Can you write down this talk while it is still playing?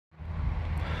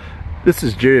This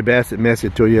is Jerry Bassett, Massey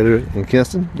Toyota in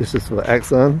Kinston. This is for the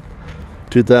Axon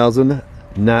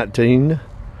 2019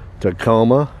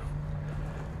 Tacoma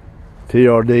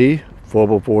TRD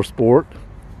 4x4 Sport.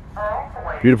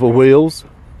 Beautiful wheels,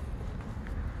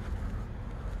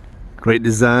 great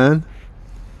design,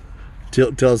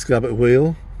 tilt telescopic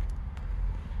wheel,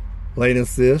 lane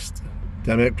assist,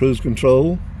 dynamic cruise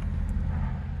control,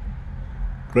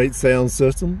 great sound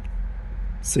system,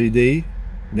 CD,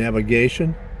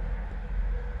 navigation,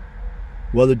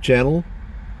 weather channel,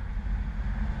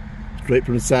 straight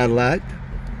from the satellite,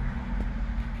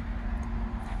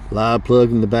 live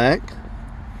plug in the back,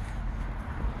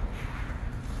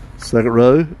 second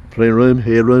row, plenty of room,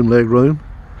 headroom, leg room,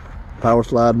 power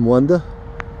sliding window,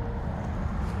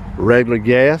 regular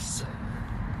gas,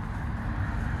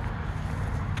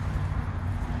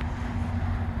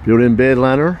 built-in bed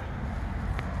liner,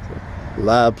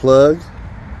 live plug.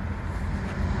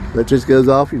 Electricity goes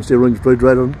off, you can still run your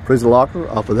refrigerator and freezer locker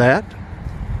off of that.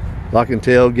 Lock and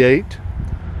tailgate,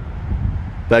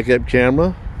 backup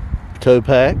camera, tow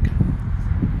pack,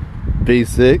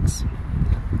 V6,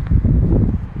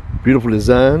 beautiful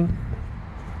design,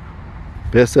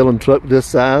 best selling truck this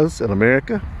size in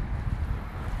America,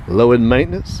 low in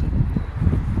maintenance,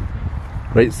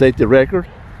 great safety record,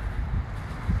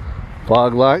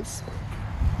 fog lights,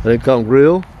 income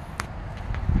grill,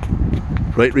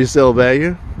 great resale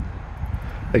value.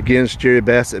 Again, it's Jerry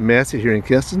Bassett Massey here in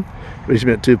Kinston. Reach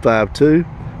me at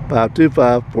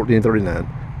 252-525-1439.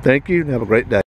 Thank you and have a great day.